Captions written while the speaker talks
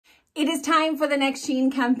It is time for the next Shein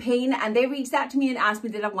campaign, and they reached out to me and asked me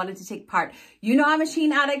that I wanted to take part. You know I'm a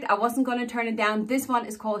Shein addict. I wasn't going to turn it down. This one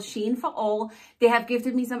is called Shein for All. They have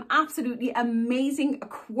gifted me some absolutely amazing,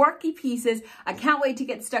 quirky pieces. I can't wait to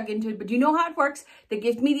get stuck into it, but you know how it works. They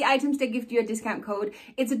gift me the items, they gift you a discount code.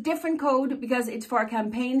 It's a different code because it's for a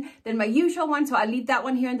campaign than my usual one, so I'll leave that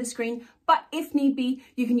one here on the screen. But if need be,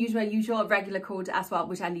 you can use my usual regular codes as well,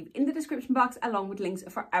 which I'll leave in the description box along with links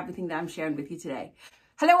for everything that I'm sharing with you today.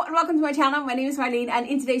 Hello and welcome to my channel. My name is Marleen, and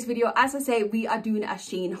in today's video, as I say, we are doing a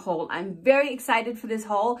Shein haul. I'm very excited for this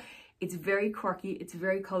haul. It's very quirky, it's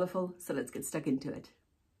very colourful, so let's get stuck into it.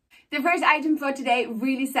 The first item for today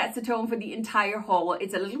really sets the tone for the entire haul.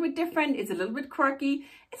 It's a little bit different, it's a little bit quirky,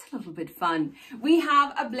 it's a little bit fun. We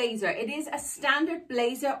have a blazer. It is a standard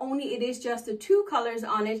blazer, only it is just the two colours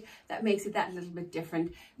on it that makes it that little bit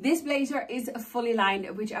different. This blazer is fully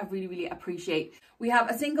lined, which I really appreciate. We have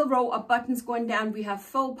a single row of buttons going down, we have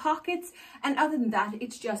faux pockets, and other than that,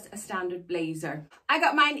 it's just a standard blazer. I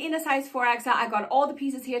got mine in a size 4XL. I got all the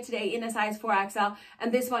pieces here today in a size 4XL,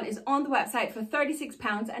 and this one is on the website for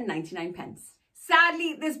 £36.99.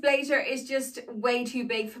 Sadly, this blazer is just way too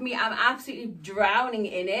big for me. I'm absolutely drowning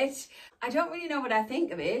in it. I don't really know what I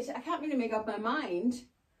think of it. I can't really make up my mind.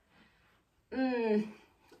 I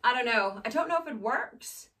don't know. I don't know if it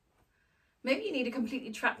works. Maybe you need a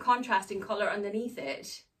completely contrasting colour underneath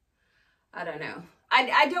it. I don't know.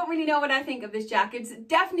 I don't really know what I think of this jacket. It's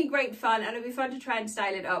definitely great fun, and it'll be fun to try and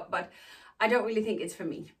style it up, but I don't really think it's for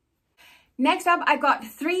me. Next up, I got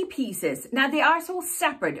 3 pieces. Now, they are so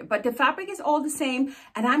separate, but the fabric is all the same,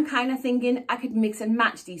 and I'm kind of thinking I could mix and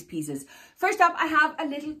match these pieces. First up, I have a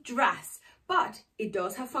little dress, but it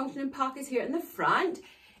does have functioning pockets here in the front.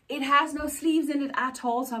 It has no sleeves in it at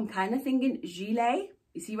all, so I'm kind of thinking gilet.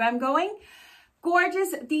 You see where I'm going?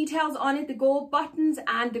 Gorgeous details on it, the gold buttons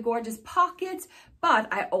and the gorgeous pockets,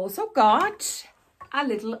 but I also got a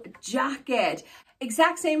little jacket.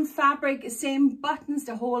 Exact same fabric, same buttons,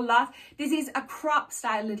 the whole lot. This is a crop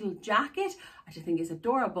style little jacket, which I think is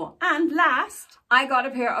adorable. And last, I got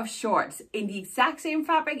a pair of shorts in the exact same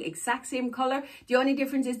fabric, exact same color. The only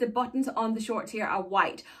difference is the buttons on the shorts here are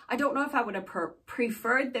white. I don't know if I would have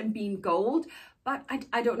preferred them being gold, but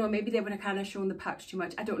I don't know, maybe they would have kind of shown the pouch too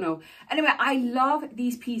much. I don't know. Anyway, I love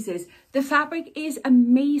these pieces. The fabric is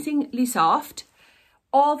amazingly soft.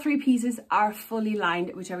 All 3 pieces are fully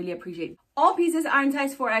lined, which I really appreciate. All pieces are in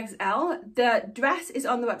size 4XL. The dress is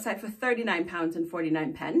on the website for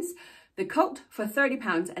 £39.49. The coat for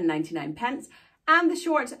 £30.99. And the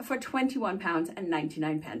shorts for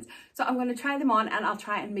 £21.99. So I'm going to try them on, and I'll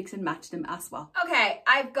try and mix and match them as well. Okay,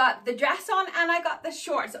 I've got the dress on and I got the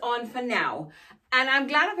shorts on for now. And I'm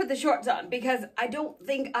glad I put the shorts on because I don't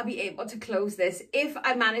think I'll be able to close this. If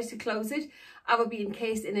I manage to close it, I will be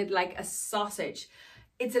encased in it like a sausage.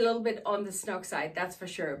 It's a little bit on the snug side, that's for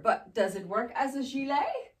sure. But does it work as a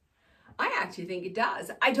gilet? I actually think it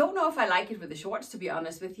does. I don't know if I like it with the shorts, to be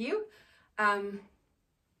honest with you. I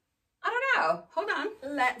don't know. Hold on.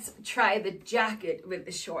 Let's try the jacket with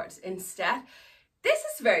the shorts instead. This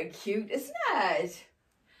is very cute, isn't it?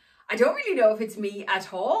 I don't really know if it's me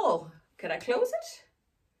at all. Can I close it?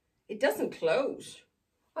 It doesn't close.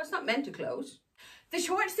 Well, it's not meant to close. The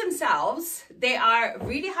shorts themselves, they are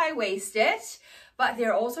really high-waisted, but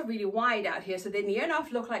they're also really wide out here, so they near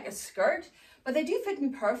enough look like a skirt, but they do fit me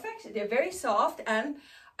perfect. They're very soft, and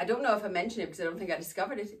I don't know if I mentioned it because I don't think I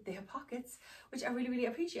discovered it. They have pockets, which I really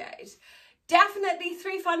appreciate. Definitely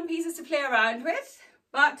 3 fun pieces to play around with,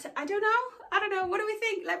 but I don't know. What do we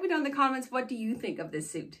think? Let me know in the comments. What do you think of this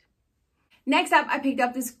suit? Next up, I picked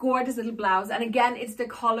up this gorgeous little blouse, and again, it's the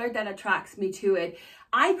color that attracts me to it.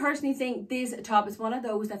 I personally think this top is one of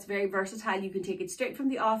those that's very versatile. You can take it straight from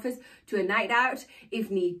the office to a night out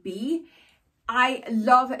if need be. I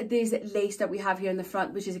love this lace that we have here in the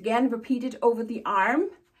front, which is again repeated over the arm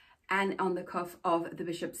and on the cuff of the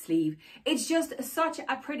bishop sleeve. It's just such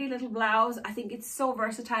a pretty little blouse. I think it's so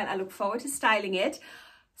versatile. I look forward to styling it.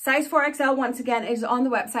 Size 4XL, once again, is on the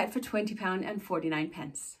website for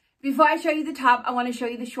 £20.49. Before I show you the top, I want to show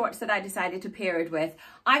you the shorts that I decided to pair it with.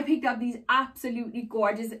 I picked up these absolutely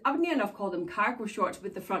gorgeous, I would near enough call them cargo shorts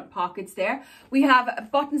with the front pockets there. We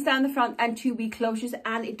have buttons down the front and 2 wee cloches,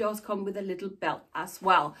 and it does come with a little belt as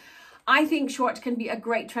well. I think shorts can be a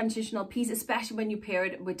great transitional piece, especially when you pair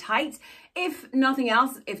it with tights. If nothing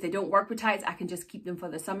else, if they don't work with tights, I can just keep them for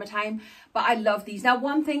the summertime. But I love these. Now,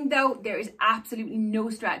 one thing though, there is absolutely no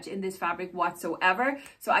stretch in this fabric whatsoever.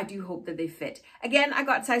 So I do hope that they fit. Again, I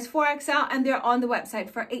got size 4XL and they're on the website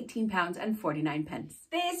for £18.49.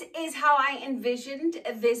 This is how I envisioned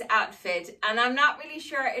this outfit, and I'm not really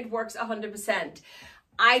sure it works 100%.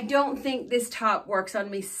 I don't think this top works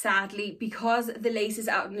on me, sadly, because the lace is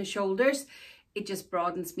out on the shoulders. It just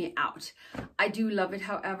broadens me out. I do love it,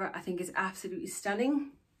 however. I think it's absolutely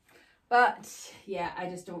stunning. But yeah, I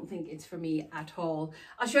just don't think it's for me at all.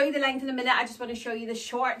 I'll show you the length in a minute. I just want to show you the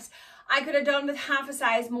shorts. I could have done with half a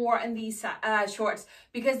size more in these shorts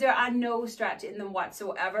because there are no stretch in them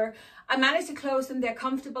whatsoever. I managed to close them. They're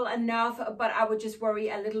comfortable enough, but I would just worry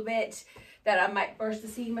a little bit that I might burst the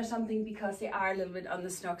seam or something because they are a little bit on the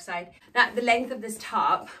snug side. Now, the length of this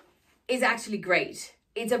top is actually great.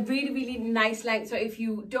 It's a really, really nice length. So if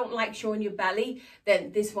you don't like showing your belly,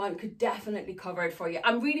 then this one could definitely cover it for you.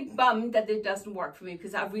 I'm really bummed that it doesn't work for me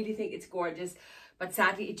because I really think it's gorgeous. But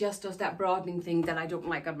sadly, it just does that broadening thing that I don't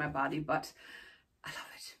like on my body, but I love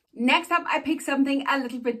it. Next up, I picked something a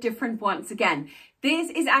little bit different once again. This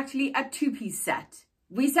is actually a two-piece set.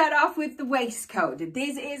 We start off with the waistcoat.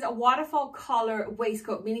 This is a waterfall collar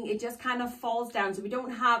waistcoat, meaning it just kind of falls down. So we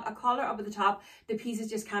don't have a collar over the top. The piece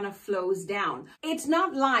just kind of flows down. It's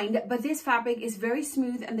not lined, but this fabric is very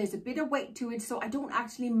smooth and there's a bit of weight to it. So I don't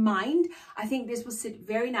actually mind. I think this will sit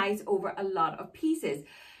very nice over a lot of pieces.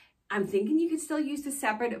 I'm thinking you could still use this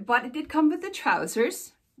separate, but it did come with the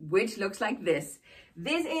trousers, which looks like this.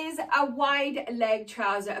 This is a wide leg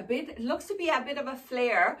trouser. Looks to be a bit of a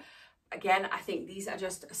flare. Again, I think these are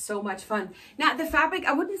just so much fun. Now, the fabric,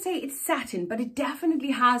 I wouldn't say it's satin, but it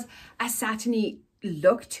definitely has a satiny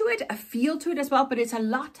look to it, a feel to it as well, but it's a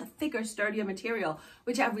lot thicker, sturdier material,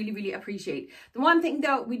 which I really, really appreciate. The one thing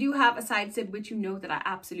though, we do have a side zip, which you know that I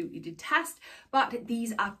absolutely detest, but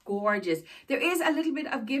these are gorgeous. There is a little bit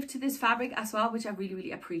of give to this fabric as well, which I really,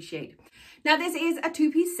 really appreciate. Now, this is a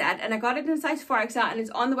two-piece set and I got it in a size 4XL and it's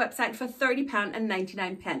on the website for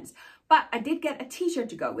 £30.99. But I did get a t-shirt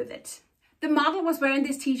to go with it. The model was wearing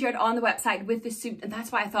this t-shirt on the website with the suit, and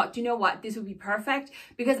that's why I thought, you know what, this would be perfect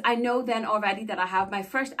because I know then already that I have my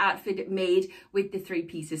first outfit made with the three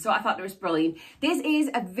pieces. So I thought it was brilliant. This is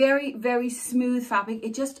a very, very smooth fabric.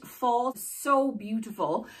 It just falls so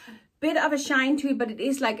beautiful. Bit of a shine to it, but it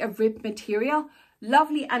is like a ribbed material.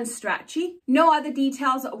 Lovely and stretchy. No other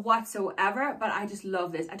details whatsoever, but I just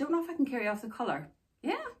love this. I don't know if I can carry off the color.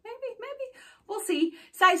 Yeah, maybe. We'll see.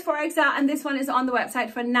 Size 4XL, and this one is on the website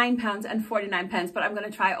for £9.49, but I'm going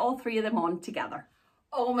to try all three of them on together.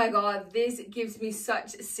 Oh my God, this gives me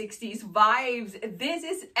such 60s vibes. This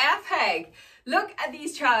is epic. Look at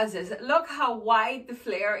these trousers. Look how wide the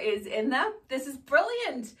flare is in them. This is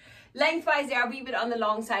brilliant. Lengthwise, they are a wee bit on the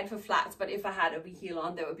long side for flats, but if I had a wee heel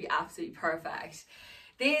on, that would be absolutely perfect.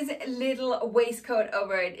 This little waistcoat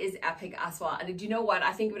over it is epic as well. And do you know what?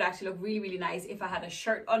 I think it would actually look really, really nice if I had a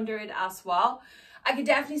shirt under it as well. I could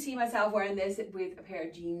definitely see myself wearing this with a pair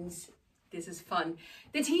of jeans. This is fun.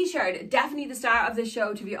 The t-shirt, definitely the star of the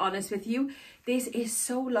show, to be honest with you. This is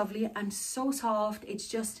so lovely and so soft. It's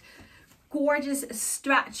just gorgeous,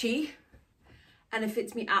 stretchy, and it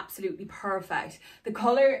fits me absolutely perfect. The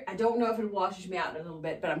color, I don't know if it washes me out a little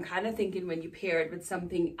bit, but I'm kind of thinking when you pair it with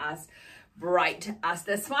something as bright as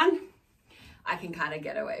this one, I can kind of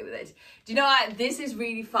get away with it. Do you know what? This is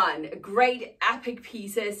really fun. Great epic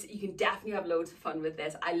pieces. You can definitely have loads of fun with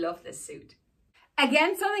this. I love this suit.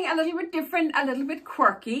 Again, something a little bit different, a little bit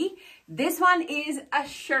quirky. This one is a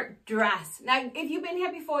shirt dress. Now, if you've been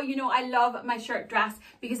here before, you know I love my shirt dress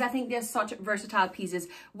because I think they're such versatile pieces.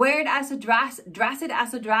 Wear it as a dress, dress it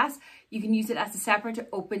as a dress. You can use it as a separate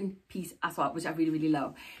open piece as well, which I really, really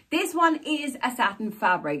love. This one is a satin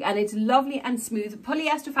fabric and it's lovely and smooth.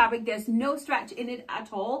 Polyester fabric, there's no stretch in it at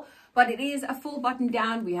all, but it is a full button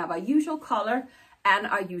down. We have our usual collar and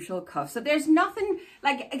our usual cuff. So there's nothing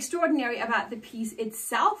like extraordinary about the piece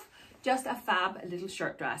itself, just a fab little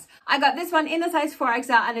shirt dress. I got this one in a size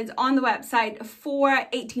 4XL and it's on the website for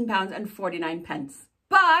 £18.49.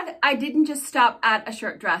 But I didn't just stop at a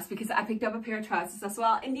shirt dress because I picked up a pair of trousers as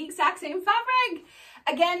well in the exact same fabric.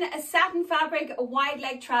 Again, a satin fabric, wide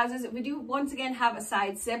leg trousers. We do once again have a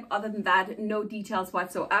side zip. Other than that, no details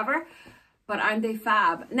whatsoever. But aren't they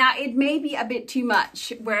fab? Now, it may be a bit too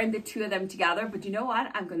much wearing the two of them together, but you know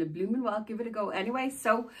what? I'm going to blooming well give it a go anyway.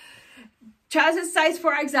 So, trousers size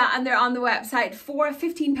 4XL and they're on the website for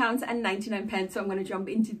 £15.99. So I'm going to jump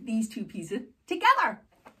into these two pieces together.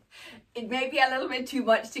 It may be a little bit too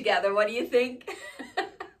much together. What do you think?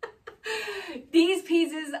 These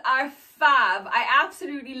pieces are fab. I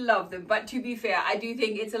absolutely love them. But to be fair, I do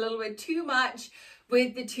think it's a little bit too much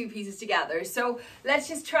with the two pieces together. So let's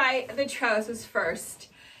just try the trousers first.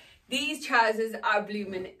 These trousers are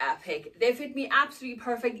blooming epic. They fit me absolutely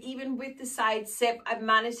perfect. Even with the side zip, I've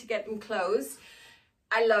managed to get them closed.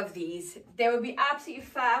 I love these. They would be absolutely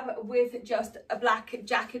fab with just a black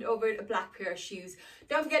jacket over it, a black pair of shoes.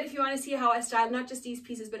 Don't forget, if you want to see how I style not just these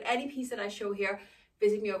pieces, but any piece that I show here,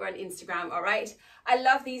 visit me over on Instagram, all right? I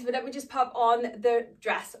love these, but let me just pop on the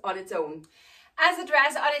dress on its own. As a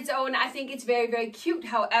dress on its own, I think it's very, very cute.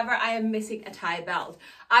 However, I am missing a tie belt.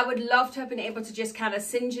 I would love to have been able to just kind of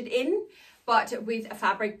cinch it in, but with a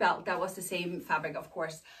fabric belt that was the same fabric, of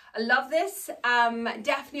course. I love this.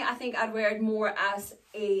 Definitely, I think I'd wear it more as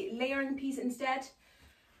a layering piece instead.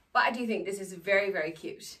 But I do think this is very, very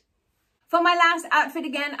cute. For my last outfit,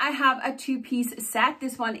 again, I have a two-piece set.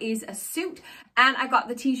 This one is a suit, and I got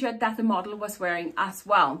the t-shirt that the model was wearing as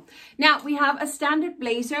well. Now, we have a standard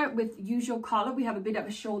blazer with usual collar. We have a bit of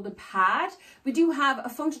a shoulder pad. We do have a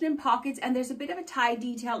functioning pockets, and there's a bit of a tie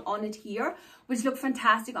detail on it here, which look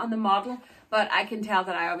fantastic on the model, but I can tell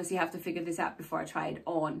that I obviously have to figure this out before I try it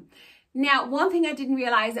on. Now, one thing I didn't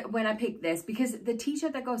realize when I picked this, because the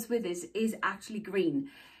t-shirt that goes with this is actually green.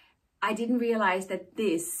 I didn't realize that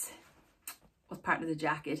this was part of the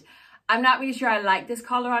jacket. I'm not really sure I like this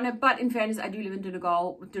color on it, but in fairness, I do live in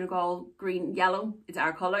Donegal, green, yellow. It's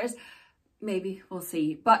our colors. Maybe, we'll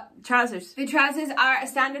see. But trousers. The trousers are a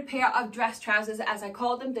standard pair of dress trousers, as I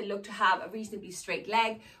call them. They look to have a reasonably straight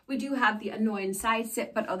leg. We do have the annoying side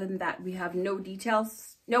zip, but other than that, we have no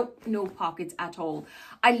details. Nope, no pockets at all.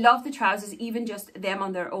 I love the trousers, even just them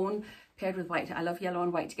on their own, paired with white. I love yellow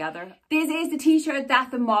and white together. This is the t-shirt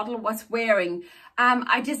that the model was wearing.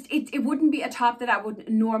 It wouldn't be a top that I would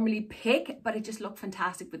normally pick, but it just looked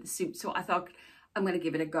fantastic with the suit. So I thought, I'm going to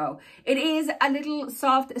give it a go. It is a little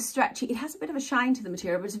soft, stretchy. It has a bit of a shine to the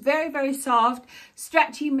material, but it's very, very soft,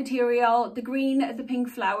 stretchy material. The green, the pink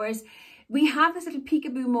flowers. We have this little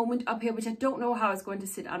peekaboo moment up here, which I don't know how it's going to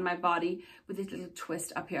sit on my body, with this little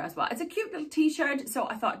twist up here as well. It's a cute little t-shirt, so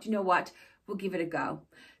I thought, you know what, we'll give it a go.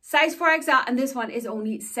 Size 4XL, and this one is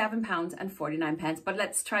only £7.49, but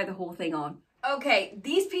let's try the whole thing on. Okay,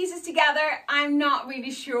 these pieces together, I'm not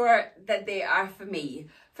really sure that they are for me.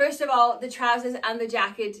 First of all, the trousers and the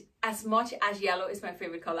jacket, as much as yellow is my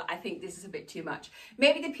favorite color, I think this is a bit too much.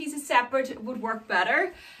 Maybe the pieces separate would work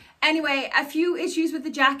better. Anyway, a few issues with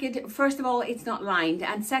the jacket. First of all, it's not lined.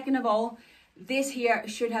 And second of all, this here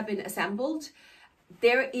should have been assembled.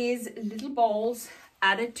 There is little balls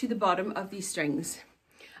added to the bottom of these strings.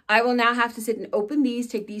 I will now have to sit and open these,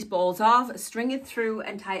 take these balls off, string it through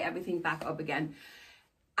and tie everything back up again.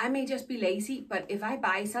 I may just be lazy, but if I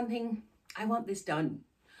buy something, I want this done.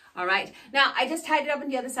 All right, now I just tied it up on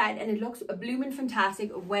the other side and it looks blooming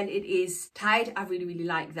fantastic when it is tied. I really, really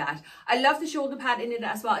like that. I love the shoulder pad in it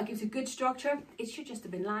as well. It gives a good structure. It should just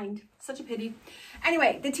have been lined. Such a pity.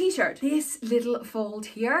 Anyway, the t-shirt, this little fold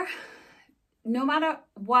here, no matter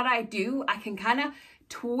what I do, I can kind of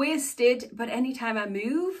twist it, but anytime I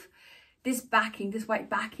move, this backing, this white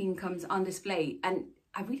backing comes on display, and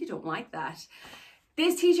I really don't like that.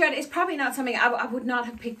 This t-shirt is probably not something, I would not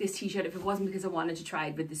have picked this t-shirt if it wasn't because I wanted to try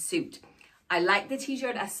it with the suit. I like the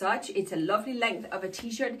t-shirt as such. It's a lovely length of a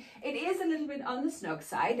t-shirt. It is a little bit on the snug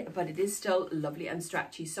side, but it is still lovely and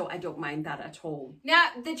stretchy, so I don't mind that at all. Now,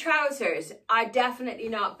 the trousers are definitely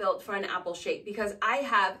not built for an apple shape because I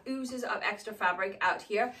have oozes of extra fabric out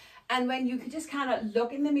here, and when you can just kind of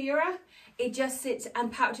look in the mirror, it just sits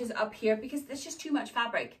and pouches up here because there's just too much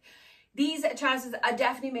fabric. These trousers are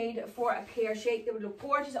definitely made for a pear shape. They would look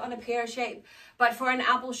gorgeous on a pear shape, but for an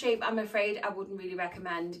apple shape, I'm afraid I wouldn't really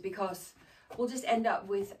recommend because we'll just end up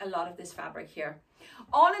with a lot of this fabric here.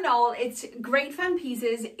 All in all, it's great fan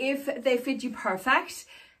pieces if they fit you perfect.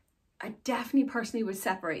 I definitely personally would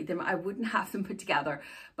separate them. I wouldn't have them put together.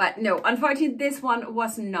 But no, unfortunately, this one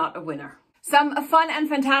was not a winner. Some fun and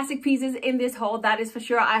fantastic pieces in this haul, that is for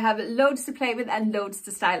sure. I have loads to play with and loads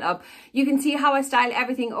to style up. You can see how I style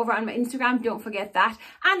everything over on my Instagram, don't forget that.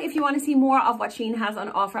 And if you want to see more of what Shein has on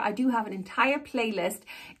offer, I do have an entire playlist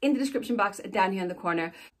in the description box down here in the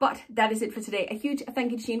corner. But that is it for today. A huge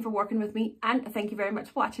thank you to Shein for working with me, and thank you very much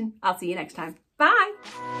for watching. I'll see you next time. Bye!